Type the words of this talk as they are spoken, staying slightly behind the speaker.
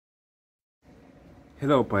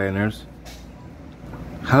Hello pioneers,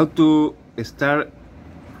 how to start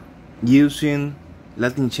using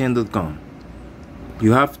latinchain.com.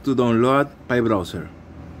 You have to download PyBrowser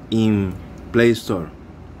in Play Store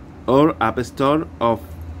or App Store of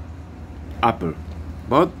Apple,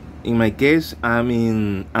 but in my case I'm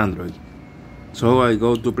in Android, so I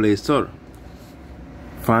go to Play Store,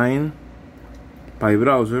 find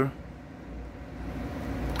PyBrowser,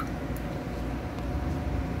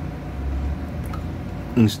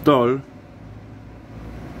 install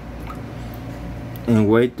and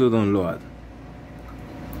wait to download.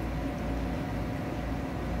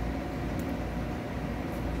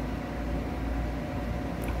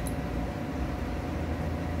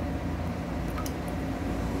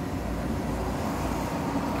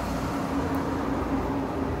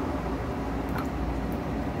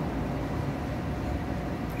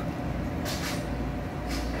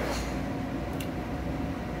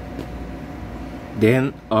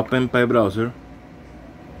 Then open PyBrowser.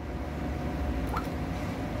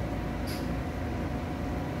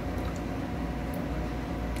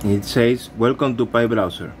 It says welcome to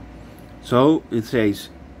PyBrowser. So it says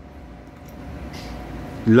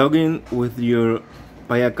login with your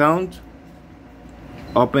Pi account.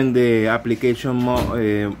 Open the application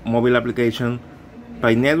mobile application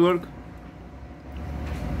Pi Network.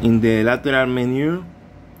 In the lateral menu,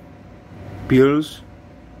 Pulse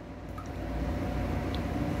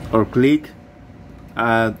or click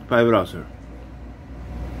at PyBrowser.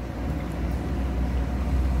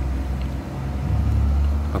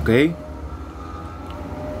 Okay,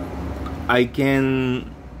 I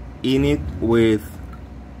can init with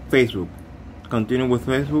Facebook. Continue with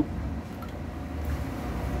Facebook.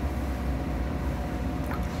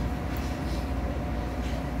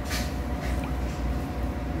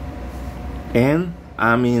 And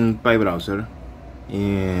I'm in PyBrowser,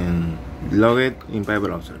 in logged in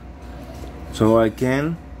PyBrowser, so I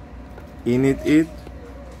can init it,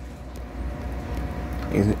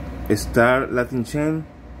 start latinchain,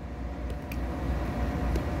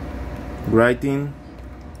 writing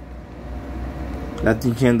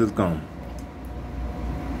latinchain.com.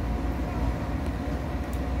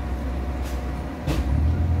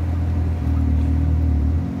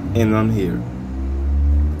 And I'm here.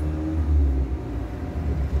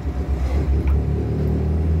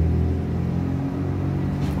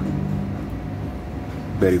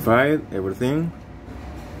 Verified everything.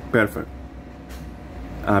 Perfect.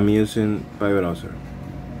 I'm using PyBrowser.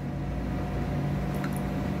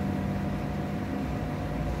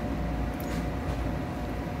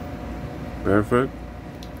 Perfect.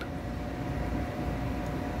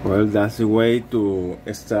 Well, that's the way to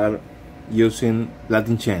start using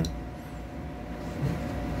latinchain.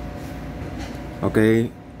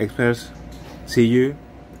 Okay, experts, see you.